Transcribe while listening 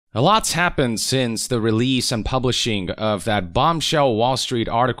A lot's happened since the release and publishing of that Bombshell Wall Street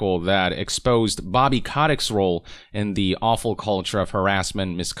article that exposed Bobby Kotick's role in the awful culture of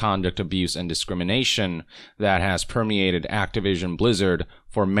harassment, misconduct, abuse, and discrimination that has permeated Activision Blizzard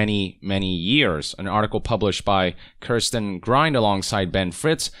for many, many years. An article published by Kirsten Grind alongside Ben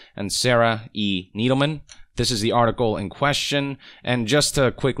Fritz and Sarah E. Needleman. This is the article in question, and just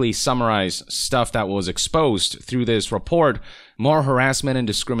to quickly summarize stuff that was exposed through this report, more harassment and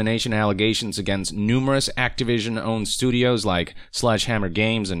discrimination allegations against numerous Activision-owned studios like Sledgehammer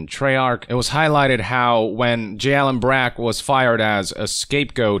Games and Treyarch. It was highlighted how when J. Allen Brack was fired as a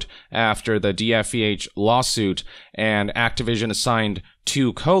scapegoat after the DFEH lawsuit, and Activision assigned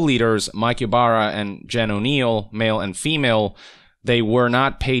two co-leaders, Mike Ybarra and Jen O'Neill, male and female, they were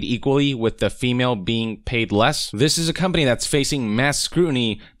not paid equally, with the female being paid less. This is a company that's facing mass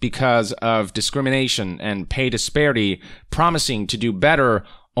scrutiny because of discrimination and pay disparity, promising to do better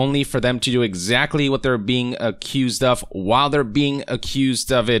only for them to do exactly what they're being accused of while they're being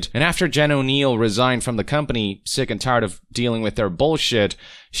accused of it. And after Jen O'Neill resigned from the company, sick and tired of dealing with their bullshit,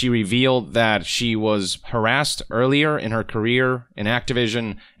 she revealed that she was harassed earlier in her career in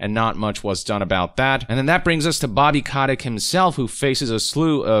Activision, and not much was done about that. And then that brings us to Bobby Kotick himself, who faces a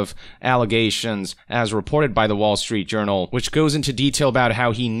slew of allegations, as reported by the Wall Street Journal, which goes into detail about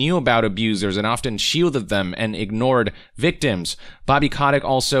how he knew about abusers and often shielded them and ignored victims. Bobby Kotick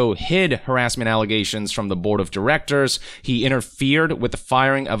also hid harassment allegations from the board of directors. He interfered with the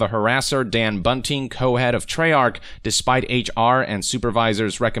firing of a harasser, Dan Bunting, co-head of Treyarch, despite HR and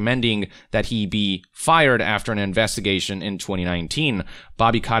supervisors recommending that he be fired after an investigation in 2019.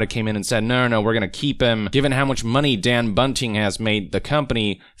 Bobby Kotick came in and said, no, we're going to keep him. Given how much money Dan Bunting has made the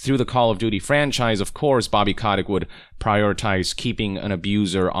company through the Call of Duty franchise, of course, Bobby Kotick would prioritize keeping an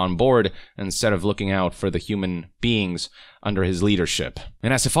abuser on board instead of looking out for the human beings under his leadership.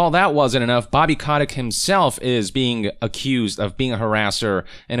 And as if all that wasn't enough, Bobby Kotick himself is being accused of being a harasser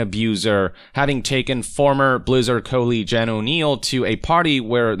and abuser, having taken former Blizzard co-lead Jen O'Neill to a party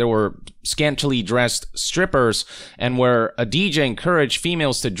where there were scantily dressed strippers and where a DJ encouraged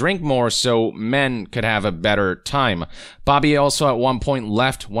females to drink more so men could have a better time. Bobby also at one point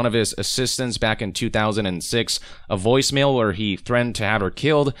left one of his assistants back in 2006 a voicemail where he threatened to have her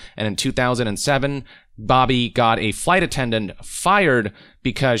killed, and in 2007 Bobby got a flight attendant fired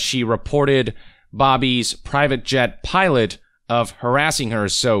because she reported Bobby's private jet pilot of harassing her,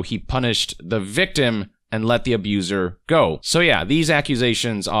 so he punished the victim and let the abuser go. So yeah, these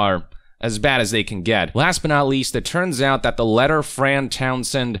accusations are as bad as they can get. Last but not least, it turns out that the letter Fran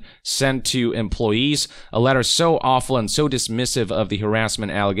Townsend sent to employees, a letter so awful and so dismissive of the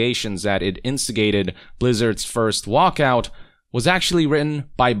harassment allegations that it instigated Blizzard's first walkout, was actually written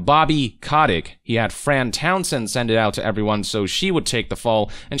by Bobby Kotick. He had Fran Townsend send it out to everyone so she would take the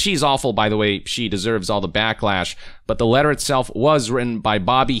fall, and she's awful, by the way. She deserves all the backlash. But the letter itself was written by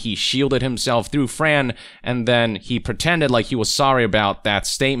Bobby. He shielded himself through Fran, and then he pretended like he was sorry about that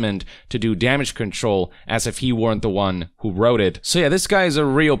statement to do damage control as if he weren't the one who wrote it. So yeah, this guy is a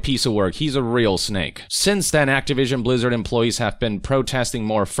real piece of work. He's a real snake. Since then, Activision Blizzard employees have been protesting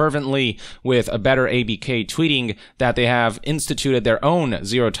more fervently, with a better ABK tweeting that they have instituted their own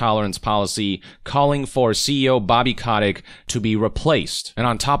zero-tolerance policy, calling for CEO Bobby Kotick to be replaced. And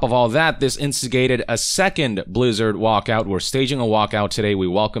on top of all that, this instigated a second Blizzard walkout. We're staging a walkout today. We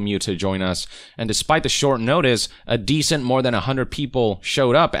welcome you to join us. And despite the short notice, a decent more than 100 people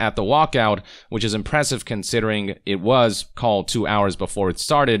showed up at the walkout, which is impressive considering it was called 2 hours before it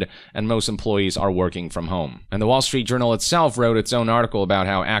started, and most employees are working from home. And the Wall Street Journal itself wrote its own article about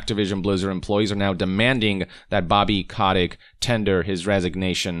how Activision Blizzard employees are now demanding that Bobby Kotick tender his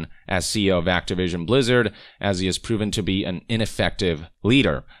resignation as CEO of Activision Blizzard, as he has proven to be an ineffective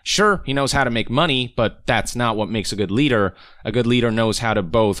leader. Sure, he knows how to make money, but that's not what makes a good leader. A good leader knows how to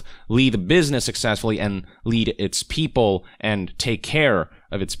both lead the business successfully and lead its people and take care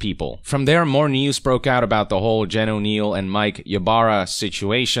of its people. From there, more news broke out about the whole Jen O'Neill and Mike Ybarra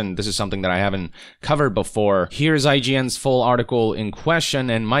situation. This is something that I haven't covered before. Here's IGN's full article in question,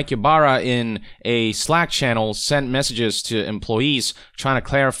 and Mike Ybarra in a Slack channel sent messages to employees trying to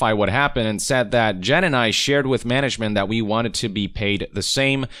clarify what happened and said that Jen and I shared with management that we wanted to be paid the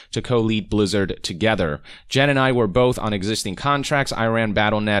same to co-lead Blizzard together. Jen and I were both on existing contracts. I ran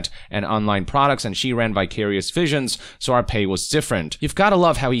Battle.net and online products, and she ran Vicarious Visions, so our pay was different. You've got to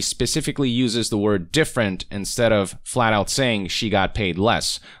love how he specifically uses the word different instead of flat out saying she got paid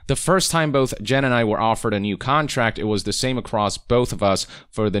less. The first time both Jen and I were offered a new contract, it was the same across both of us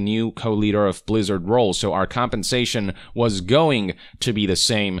for the new co-leader of Blizzard role, so our compensation was going to be the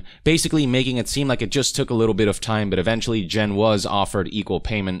same, basically making it seem like it just took a little bit of time, but eventually Jen was offered equal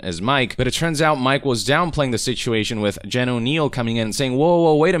payment as Mike. But it turns out Mike was downplaying the situation with Jen O'Neill coming in and saying,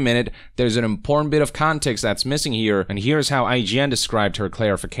 whoa, wait a minute, there's an important bit of context that's missing here, and here's how IGN described her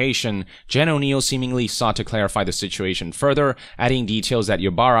clarification. Jen O'Neill seemingly sought to clarify the situation further, adding details that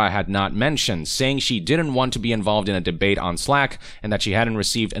Ybarra had not mentioned, saying she didn't want to be involved in a debate on Slack and that she hadn't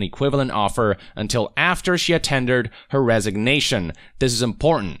received an equivalent offer until after she had tendered her resignation. This is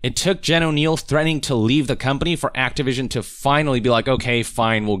important. It took Jen O'Neill threatening to leave the company for Activision to finally be like, okay,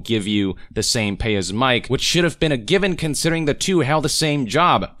 fine, we'll give you the same pay as Mike, which should have been a given considering the two held the same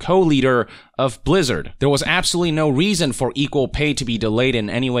job, co-leader of Blizzard. There was absolutely no reason for equal pay to be delayed in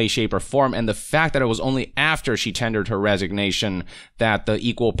any way, shape, or form, and the fact that it was only after she tendered her resignation that the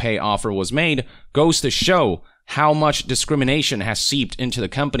equal pay offer was made goes to show how much discrimination has seeped into the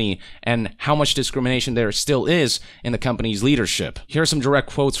company and how much discrimination there still is in the company's leadership. Here are some direct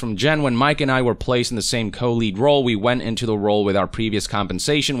quotes from Jen. When Mike and I were placed in the same co-lead role, we went into the role with our previous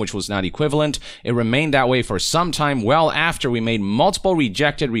compensation, which was not equivalent. It remained that way for some time, well after we made multiple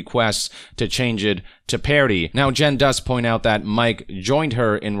rejected requests to change it to parity. Now, Jen does point out that Mike joined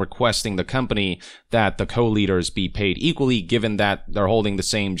her in requesting the company that the co-leaders be paid equally, given that they're holding the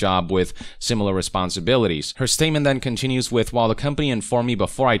same job with similar responsibilities. Her statement then continues with, while the company informed me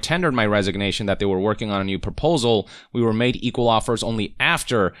before I tendered my resignation that they were working on a new proposal, we were made equal offers only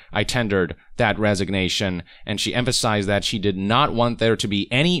after I tendered that resignation, and she emphasized that she did not want there to be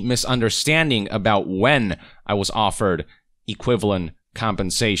any misunderstanding about when I was offered equivalent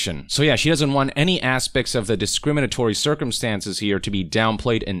compensation. So yeah, she doesn't want any aspects of the discriminatory circumstances here to be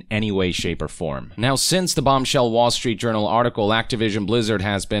downplayed in any way, shape, or form. Now, since the Bombshell Wall Street Journal article, Activision Blizzard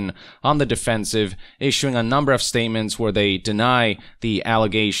has been on the defensive, issuing a number of statements where they deny the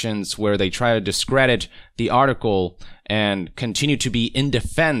allegations, where they try to discredit the article and continue to be in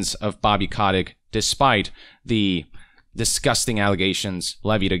defense of Bobby Kotick despite the disgusting allegations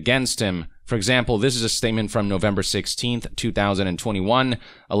levied against him. For example, this is a statement from November 16th, 2021,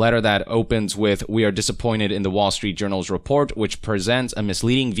 a letter that opens with, "We are disappointed in the Wall Street Journal's report, which presents a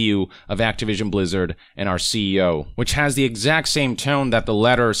misleading view of Activision Blizzard and our CEO," which has the exact same tone that the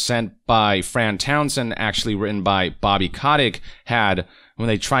letter sent by Fran Townsend, actually written by Bobby Kotick, had when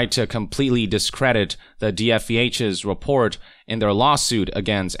they tried to completely discredit the DFVH's report in their lawsuit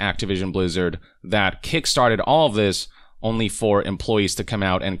against Activision Blizzard that kickstarted all of this, only for employees to come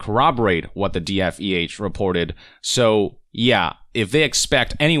out and corroborate what the DFEH reported. So, yeah, if they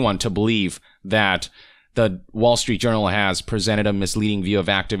expect anyone to believe that the Wall Street Journal has presented a misleading view of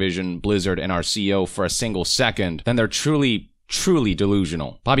Activision, Blizzard, and our CEO for a single second, then they're truly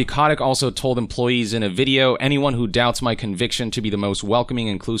delusional. Bobby Kotick also told employees in a video, "Anyone who doubts my conviction to be the most welcoming,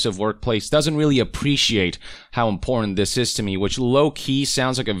 inclusive workplace doesn't really appreciate how important this is to me," which low-key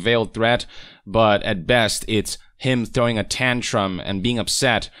sounds like a veiled threat, but at best, it's him throwing a tantrum and being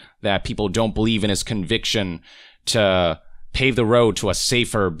upset that people don't believe in his conviction to pave the road to a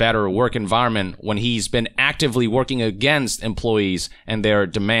safer, better work environment when he's been actively working against employees and their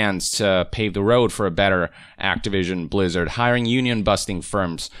demands to pave the road for a better Activision Blizzard, hiring union-busting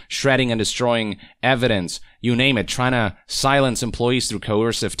firms, shredding and destroying evidence, you name it, trying to silence employees through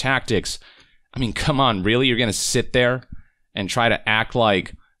coercive tactics. I mean, come on, really? You're gonna sit there and try to act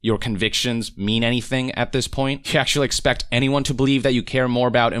like your convictions mean anything at this point? You actually expect anyone to believe that you care more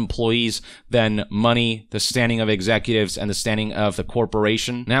about employees than money, the standing of executives, and the standing of the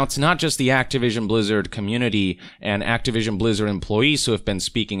corporation? Now, it's not just the Activision Blizzard community and Activision Blizzard employees who have been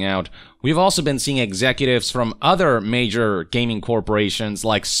speaking out. We've also been seeing executives from other major gaming corporations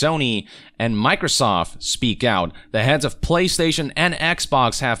like Sony and Microsoft speak out. The heads of PlayStation and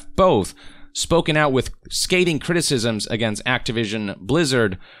Xbox have both spoken out with scathing criticisms against Activision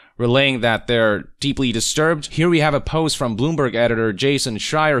Blizzard, relaying that they're deeply disturbed. Here we have a post from Bloomberg editor Jason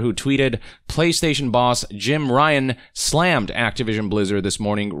Schreier, who tweeted, "PlayStation boss Jim Ryan slammed Activision Blizzard this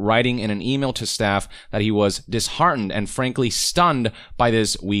morning, writing in an email to staff that he was disheartened and frankly stunned by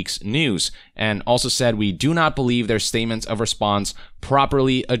this week's news, and also said, we do not believe their statements of response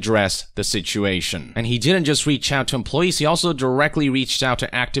properly address the situation." And he didn't just reach out to employees, he also directly reached out to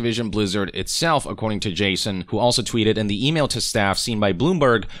Activision Blizzard itself, according to Jason, who also tweeted in the email to staff seen by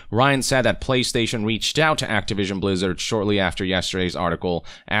Bloomberg, Ryan said that PlayStation reached out to Activision Blizzard shortly after yesterday's article,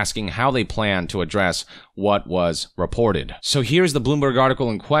 asking how they plan to address what was reported. So here's the Bloomberg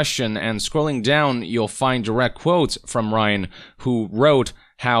article in question, and scrolling down, you'll find direct quotes from Ryan, who wrote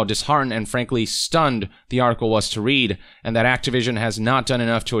how disheartened and frankly stunned the article was to read, and that Activision has not done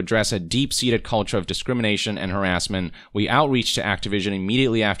enough to address a deep-seated culture of discrimination and harassment. We outreached to Activision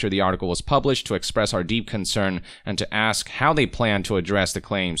immediately after the article was published to express our deep concern and to ask how they plan to address the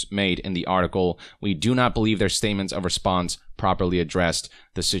claims made in the article. We do not believe their statements of response properly addressed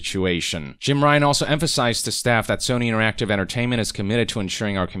the situation. Jim Ryan also emphasized to staff that Sony Interactive Entertainment is committed to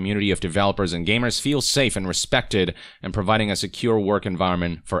ensuring our community of developers and gamers feel safe and respected and providing a secure work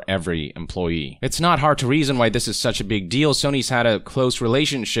environment for every employee. It's not hard to reason why this is such a big deal. Sony's had a close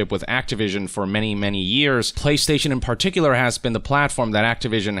relationship with Activision for many years. PlayStation in particular has been the platform that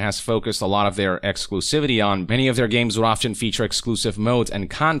Activision has focused a lot of their exclusivity on. Many of their games would often feature exclusive modes and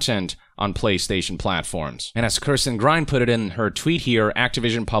content on PlayStation platforms. And as Kirsten Grind put it in her tweet here,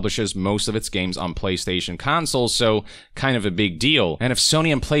 Activision publishes most of its games on PlayStation consoles, so kind of a big deal. And if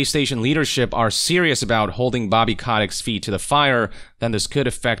Sony and PlayStation leadership are serious about holding Bobby Kotick's feet to the fire, then this could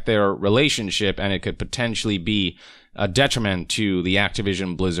affect their relationship, and it could potentially be a detriment to the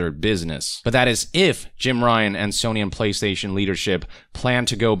Activision Blizzard business. But that is if Jim Ryan and Sony and PlayStation leadership plan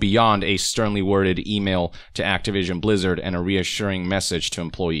to go beyond a sternly worded email to Activision Blizzard and a reassuring message to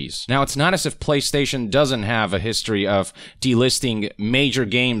employees. Now, it's not as if PlayStation doesn't have a history of delisting major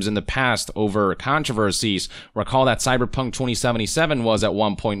games in the past over controversies. Recall that Cyberpunk 2077 was at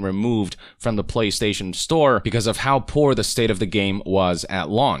one point removed from the PlayStation Store because of how poor the state of the game was at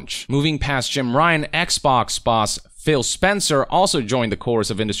launch. Moving past Jim Ryan, Xbox boss Phil Spencer also joined the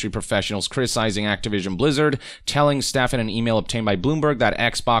chorus of industry professionals criticizing Activision Blizzard, telling staff in an email obtained by Bloomberg that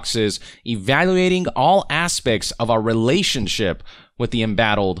Xbox is evaluating all aspects of our relationship with the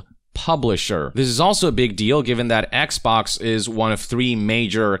embattled publisher. This is also a big deal given that Xbox is one of 3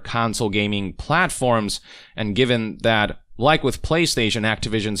 major console gaming platforms, and given that, like with PlayStation,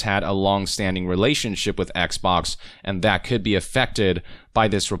 Activision's had a long-standing relationship with Xbox, and that could be affected by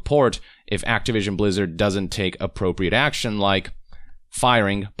this report if Activision Blizzard doesn't take appropriate action, like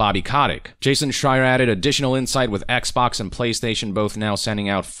firing Bobby Kotick. Jason Schreier added additional insight with Xbox and PlayStation both now sending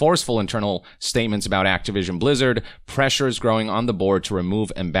out forceful internal statements about Activision Blizzard. Pressure is growing on the board to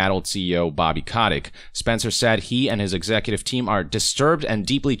remove embattled CEO Bobby Kotick. Spencer said he and his executive team are disturbed and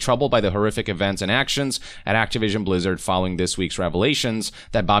deeply troubled by the horrific events and actions at Activision Blizzard following this week's revelations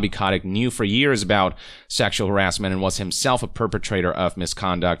that Bobby Kotick knew for years about sexual harassment and was himself a perpetrator of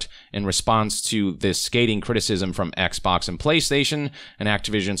misconduct. In response to this scathing criticism from Xbox and PlayStation, an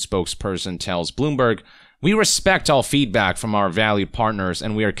Activision spokesperson tells Bloomberg, "We respect all feedback from our valued partners,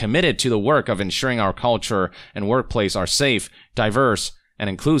 and we are committed to the work of ensuring our culture and workplace are safe, diverse, and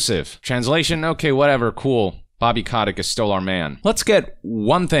inclusive." Translation, okay, whatever, cool. Bobby Kotick is still our man. Let's get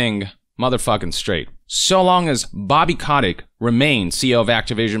one thing motherfucking straight. So long as Bobby Kotick remains CEO of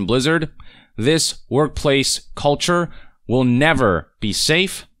Activision Blizzard, this workplace culture will never be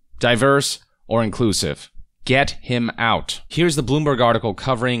safe, diverse, or inclusive. Get him out. Here's the Bloomberg article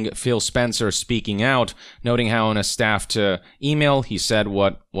covering Phil Spencer speaking out, noting how in a staff to email, he said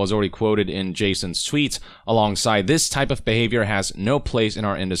what was already quoted in Jason's tweets. Alongside, this type of behavior has no place in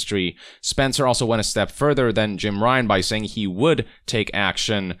our industry. Spencer also went a step further than Jim Ryan by saying he would take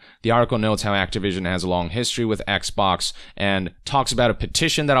action. The article notes how Activision has a long history with Xbox and talks about a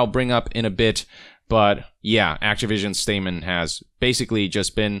petition that I'll bring up in a bit. But yeah, Activision's statement has basically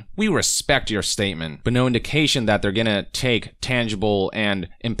just been, we respect your statement, but no indication that they're gonna take tangible and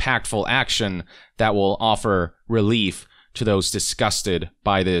impactful action that will offer relief to those disgusted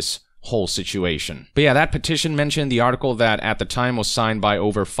by this whole situation. But yeah, that petition mentioned in the article that at the time was signed by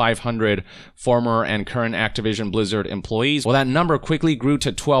over 500 former and current Activision Blizzard employees. Well, that number quickly grew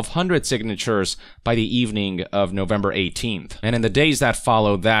to 1,200 signatures by the evening of November 18th. And in the days that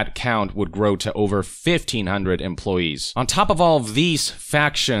followed, that count would grow to over 1,500 employees. On top of all of these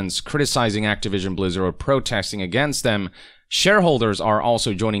factions criticizing Activision Blizzard or protesting against them, shareholders are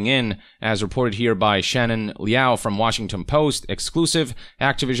also joining in, as reported here by Shannon Liao from Washington Post. Exclusive,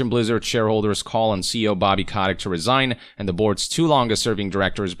 Activision Blizzard shareholders call on CEO Bobby Kotick to resign and the board's 2 longest-serving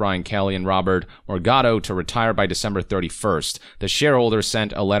directors, Brian Kelly and Robert Morgado, to retire by December 31st. The shareholders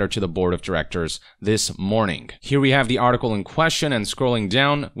sent a letter to the board of directors this morning. Here we have the article in question, and scrolling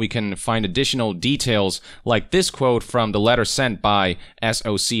down, we can find additional details like this quote from the letter sent by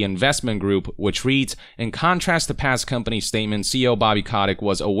SOC Investment Group, which reads, "In contrast to past company statements statement, CEO Bobby Kotick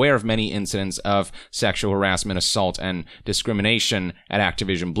was aware of many incidents of sexual harassment, assault, and discrimination at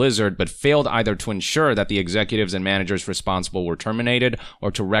Activision Blizzard, but failed either to ensure that the executives and managers responsible were terminated or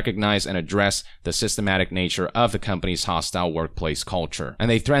to recognize and address the systematic nature of the company's hostile workplace culture.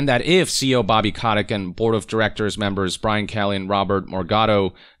 And they threatened that if CEO Bobby Kotick and board of directors members Brian Kelly and Robert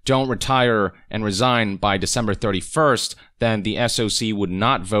Morgado don't retire and resign by December 31st, then the SOC would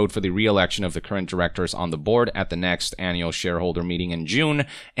not vote for the re-election of the current directors on the board at the next annual shareholder meeting in June,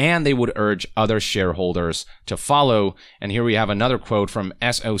 and they would urge other shareholders to follow. And here we have another quote from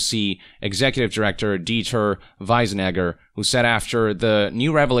SOC Executive Director Dieter Weisenegger, who said after the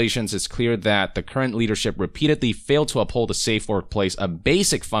new revelations, it's clear that the current leadership repeatedly failed to uphold a safe workplace, a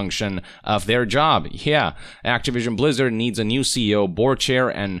basic function of their job. Yeah, Activision Blizzard needs a new CEO, board chair,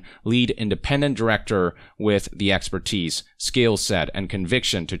 and lead independent director with the expertise, skill set, and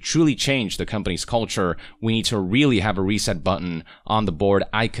conviction to truly change the company's culture. We need to really have a reset button on the board.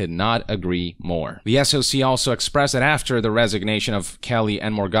 I could not agree more. The SOC also expressed that after the resignation of Kelly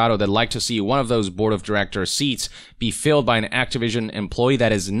and Morgado, they'd like to see one of those board of director seats be filled by an Activision employee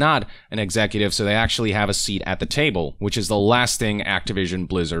that is not an executive, so they actually have a seat at the table, which is the last thing Activision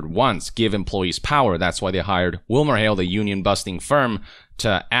Blizzard wants. Give employees power. That's why they hired WilmerHale, the union-busting firm,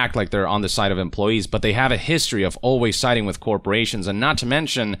 to act like they're on the side of employees, but they have a history of always siding with corporations, and not to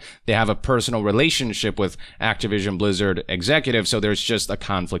mention they have a personal relationship with Activision Blizzard executives, so there's just a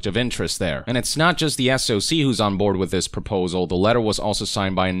conflict of interest there. And it's not just the SOC who's on board with this proposal. The letter was also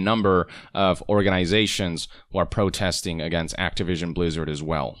signed by a number of organizations who are protesting against Activision Blizzard as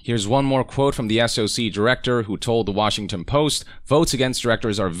well. Here's one more quote from the SOC director who told the Washington Post, "Votes against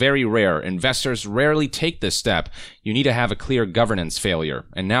directors are very rare. Investors rarely take this step. You need to have a clear governance failure.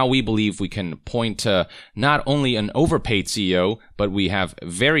 And now we believe we can point to not only an overpaid CEO, but we have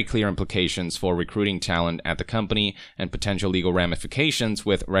very clear implications for recruiting talent at the company and potential legal ramifications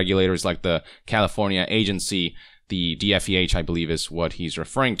with regulators like the California agency." The DFEH, I believe, is what he's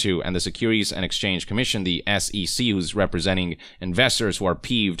referring to, and the Securities and Exchange Commission, the SEC, who's representing investors who are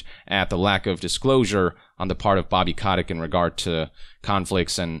peeved at the lack of disclosure on the part of Bobby Kotick in regard to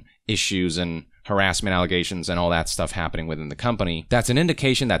conflicts and issues and harassment allegations and all that stuff happening within the company. That's an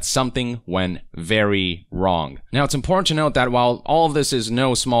indication that something went very wrong. Now, it's important to note that while all of this is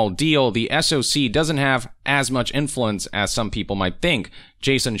no small deal, the SOC doesn't have as much influence as some people might think.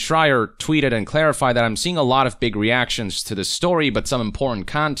 Jason Schreier tweeted and clarified that I'm seeing a lot of big reactions to this story, but some important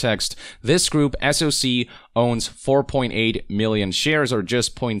context. This group, SOC, owns 4.8 million shares, or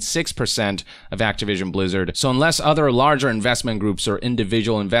just 0.6% of Activision Blizzard. So unless other larger investment groups or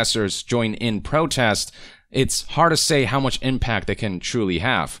individual investors join in protest, it's hard to say how much impact they can truly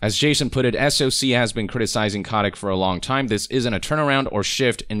have. As Jason put it, SOC has been criticizing Kotick for a long time. This isn't a turnaround or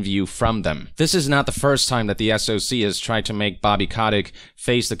shift in view from them. This is not the first time that the SOC has tried to make Bobby Kotick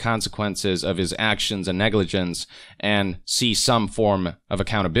face the consequences of his actions and negligence and see some form of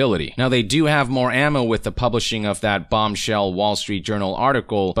accountability. Now, they do have more ammo with the publishing of that Bombshell Wall Street Journal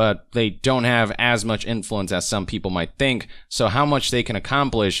article, but they don't have as much influence as some people might think, so how much they can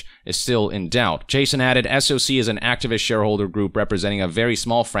accomplish is still in doubt. Jason added, SOC is an activist shareholder group representing a very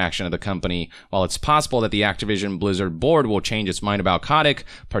small fraction of the company. While it's possible that the Activision Blizzard board will change its mind about Kotick,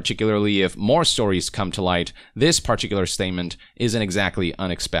 particularly if more stories come to light, this particular statement isn't exactly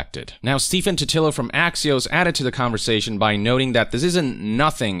unexpected. Now, Stephen Totilo from Axios added to the conversation by noting that this isn't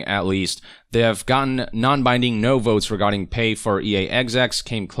nothing, at least. They have gotten non-binding no votes regarding pay for EA execs,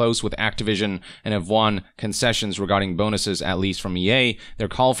 came close with Activision, and have won concessions regarding bonuses, at least from EA. Their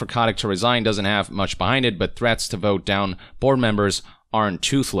call for Kotick to resign doesn't have much behind it, but threats to vote down board members aren't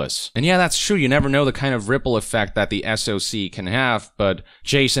toothless. And yeah, that's true. You never know the kind of ripple effect that the SOC can have, but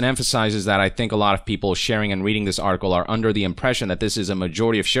Jason emphasizes that I think a lot of people sharing and reading this article are under the impression that this is a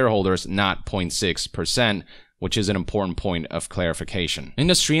majority of shareholders, not 0.6%. Which is an important point of clarification.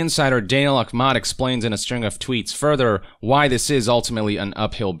 Industry insider Daniel Ahmad explains in a string of tweets further why this is ultimately an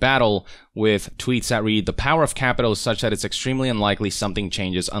uphill battle, with tweets that read, "The power of capital is such that it's extremely unlikely something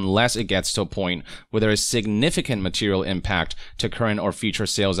changes unless it gets to a point where there is significant material impact to current or future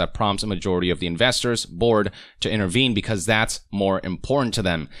sales that prompts a majority of the investors, board, to intervene because that's more important to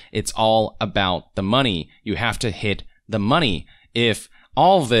them. It's all about the money. You have to hit the money. If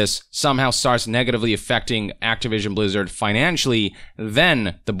all of this somehow starts negatively affecting Activision Blizzard financially,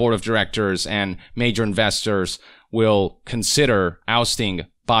 then the board of directors and major investors will consider ousting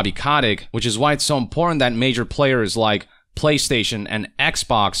Bobby Kotick, which is why it's so important that major players like PlayStation, and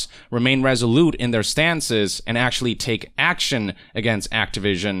Xbox remain resolute in their stances and actually take action against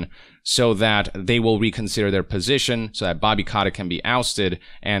Activision so that they will reconsider their position, so that Bobby Kotick can be ousted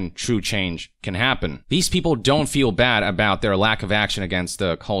and true change can happen. These people don't feel bad about their lack of action against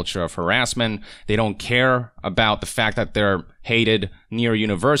the culture of harassment. They don't care about the fact that they're hated near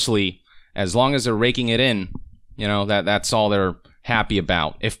universally. As long as they're raking it in, you know, that's all they're happy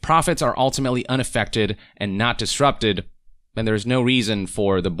about. If profits are ultimately unaffected and not disrupted, then there's no reason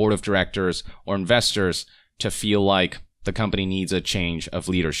for the board of directors or investors to feel like the company needs a change of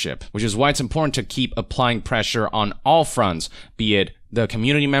leadership, which is why it's important to keep applying pressure on all fronts, be it the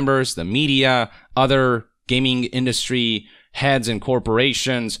community members, the media, other gaming industry heads and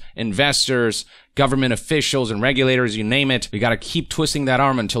corporations, investors, government officials and regulators, you name it. We got to keep twisting that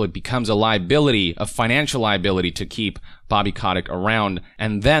arm until it becomes a liability, a financial liability to keep Bobby Kotick around,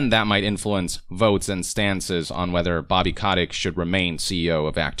 and then that might influence votes and stances on whether Bobby Kotick should remain CEO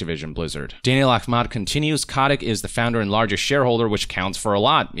of Activision Blizzard. Daniel Ahmad continues, Kotick is the founder and largest shareholder, which counts for a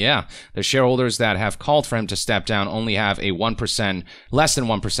lot. Yeah, the shareholders that have called for him to step down only have a 1%, less than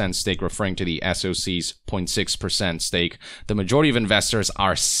 1% stake, referring to the SOC's 0.6% stake. The majority of investors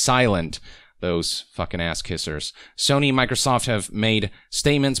are silent. Those fucking ass kissers. Sony and Microsoft have made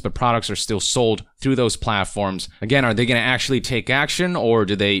statements, but products are still sold through those platforms. Again, are they going to actually take action, or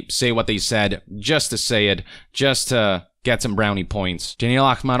do they say what they said just to say it, just to get some brownie points? Daniel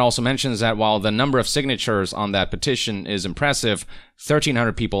Ahmad also mentions that while the number of signatures on that petition is impressive,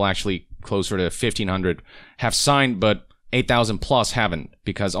 1,300 people, actually closer to 1,500, have signed, but 8,000 plus haven't,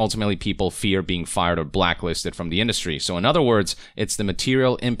 because ultimately people fear being fired or blacklisted from the industry. So in other words, it's the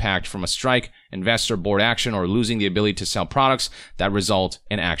material impact from a strike, investor board action, or losing the ability to sell products that result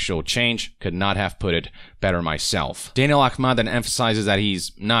in actual change. Could not have put it better myself. Daniel Ahmad then emphasizes that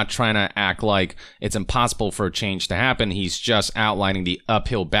he's not trying to act like it's impossible for a change to happen. He's just outlining the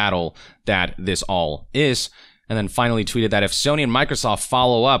uphill battle that this all is. And then finally tweeted that if Sony and Microsoft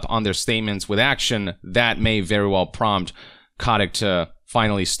follow up on their statements with action, that may very well prompt Kotick to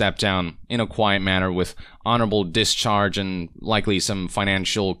finally step down in a quiet manner with honorable discharge and likely some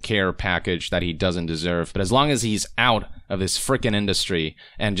financial care package that he doesn't deserve. But as long as he's out of this frickin' industry,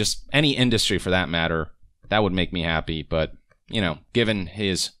 and just any industry for that matter, that would make me happy. But, you know, given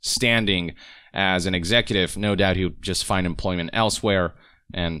his standing as an executive, no doubt he would just find employment elsewhere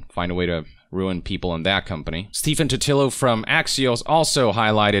and find a way to ruin people in that company. Stephen Totilo from Axios also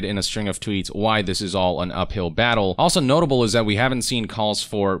highlighted in a string of tweets why this is all an uphill battle. Also notable is that we haven't seen calls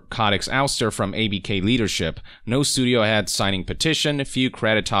for Kotick's ouster from ABK leadership. No studio head signing petition, few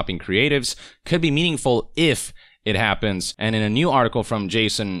credit-topping creatives. Could be meaningful if it happens. And in a new article from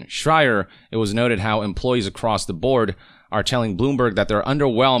Jason Schreier, it was noted how employees across the board are telling Bloomberg that they're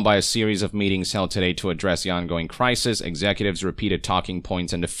underwhelmed by a series of meetings held today to address the ongoing crisis. Executives repeated talking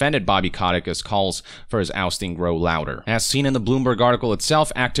points and defended Bobby Kotick as calls for his ousting grow louder. As seen in the Bloomberg article itself,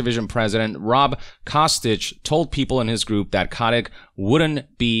 Activision president Rob Kostich told people in his group that Kotick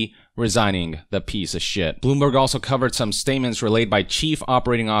wouldn't be resigning, the piece of shit. Bloomberg also covered some statements relayed by Chief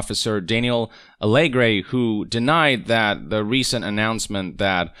Operating Officer Daniel Allegre, who denied that the recent announcement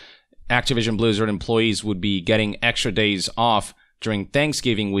that Activision Blizzard employees would be getting extra days off during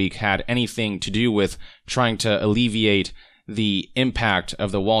Thanksgiving week had anything to do with trying to alleviate the impact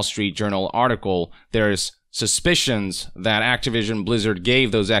of the Wall Street Journal article. There's suspicions that Activision Blizzard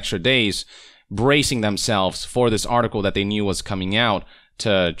gave those extra days, bracing themselves for this article that they knew was coming out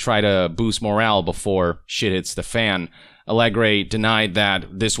to try to boost morale before shit hits the fan. Allegre denied that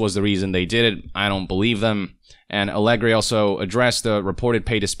this was the reason they did it. I don't believe them. And Allegre also addressed the reported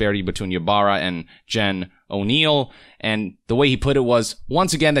pay disparity between Ybarra and Jen O'Neill. And the way he put it was,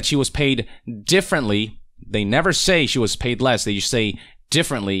 once again, that she was paid differently. They never say she was paid less. They just say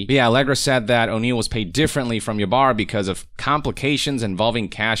differently. But yeah, Allegre said that O'Neill was paid differently from Ybarra because of complications involving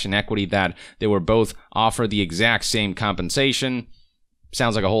cash and equity, that they were both offered the exact same compensation.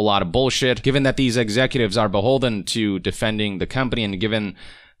 Sounds like a whole lot of bullshit. Given that these executives are beholden to defending the company, and given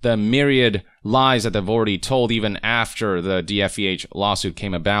the myriad lies that they've already told even after the DFEH lawsuit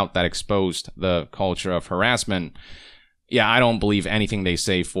came about that exposed the culture of harassment, yeah, I don't believe anything they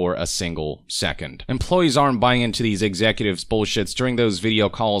say for a single second. Employees aren't buying into these executives' bullshits. During those video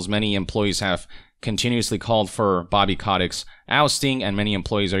calls, many employees have continuously called for Bobby Kotick's ousting, and many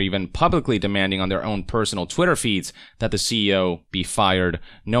employees are even publicly demanding on their own personal Twitter feeds that the CEO be fired,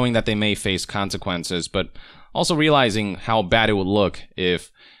 knowing that they may face consequences, but also realizing how bad it would look if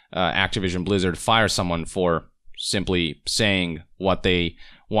Activision Blizzard fires someone for simply saying what they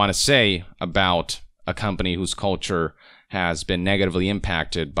want to say about a company whose culture has been negatively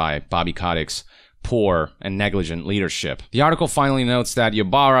impacted by Bobby Kotick's poor and negligent leadership. The article finally notes that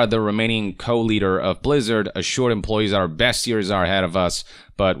Ybarra, the remaining co-leader of Blizzard, assured employees that our best years are ahead of us,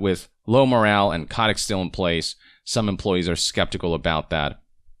 but with low morale and Kotick still in place, some employees are skeptical about that.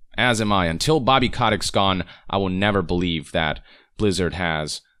 As am I. Until Bobby Kotick's gone, I will never believe that Blizzard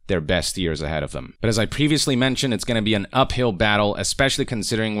has their best years ahead of them. But as I previously mentioned, it's going to be an uphill battle, especially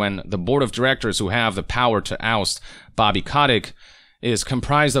considering when the board of directors who have the power to oust Bobby Kotick is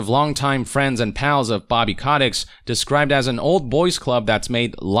comprised of longtime friends and pals of Bobby Kotick's, described as an old boys club that's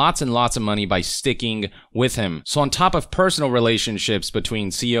made lots and lots of money by sticking with him. So on top of personal relationships between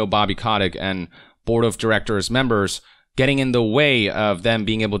CEO Bobby Kotick and board of directors members getting in the way of them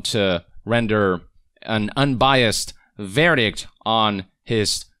being able to render an unbiased verdict on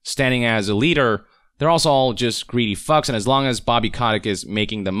his standing as a leader, they're also all just greedy fucks, and as long as Bobby Kotick is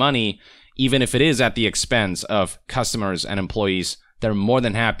making the money, even if it is at the expense of customers and employees, they're more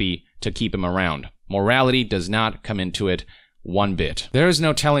than happy to keep him around. Morality does not come into it one bit. There is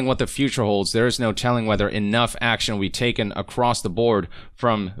no telling what the future holds. There is no telling whether enough action will be taken across the board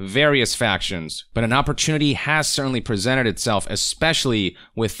from various factions. But an opportunity has certainly presented itself, especially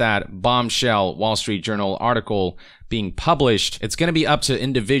with that Bombshell Wall Street Journal article being published. It's going to be up to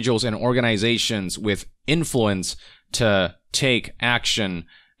individuals and organizations with influence to take action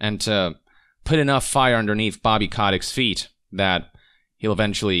and to put enough fire underneath Bobby Kotick's feet that he'll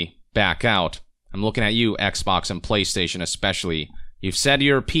eventually back out. I'm looking at you, Xbox and PlayStation especially. You've said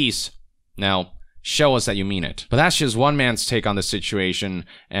your piece. Now, show us that you mean it. But that's just one man's take on the situation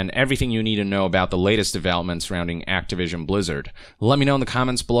and everything you need to know about the latest developments surrounding Activision Blizzard. Let me know in the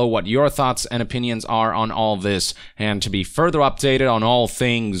comments below what your thoughts and opinions are on all this. And to be further updated on all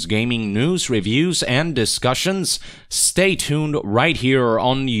things gaming news, reviews, and discussions, stay tuned right here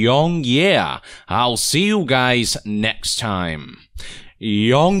on Young Yeah. I'll see you guys next time.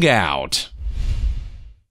 Young out.